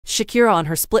Shakira on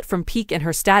her split from Peak and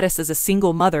her status as a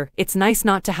single mother. It's nice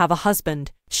not to have a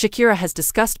husband. Shakira has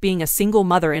discussed being a single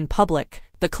mother in public.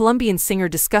 The Colombian singer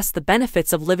discussed the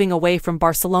benefits of living away from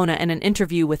Barcelona in an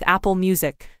interview with Apple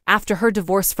Music. After her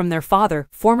divorce from their father,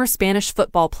 former Spanish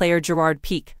football player Gerard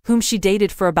Piqué, whom she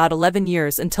dated for about 11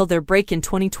 years until their break in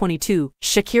 2022,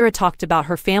 Shakira talked about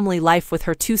her family life with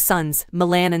her two sons,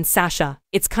 Milan and Sasha.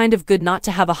 "It's kind of good not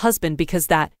to have a husband because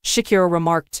that," Shakira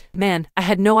remarked. "Man, I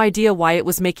had no idea why it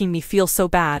was making me feel so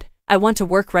bad. I want to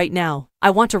work right now. I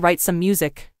want to write some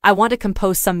music. I want to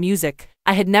compose some music.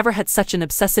 I had never had such an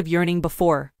obsessive yearning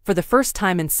before." For the first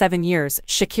time in 7 years,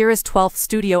 Shakira's 12th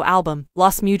studio album,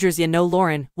 Las Mujeres Ya No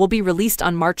Lloran, will be released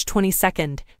on March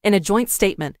 22. In a joint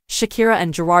statement, Shakira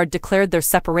and Gerard declared their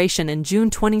separation in June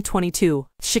 2022.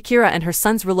 Shakira and her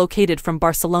sons relocated from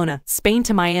Barcelona, Spain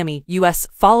to Miami, US,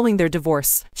 following their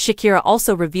divorce. Shakira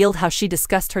also revealed how she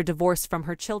discussed her divorce from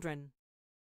her children.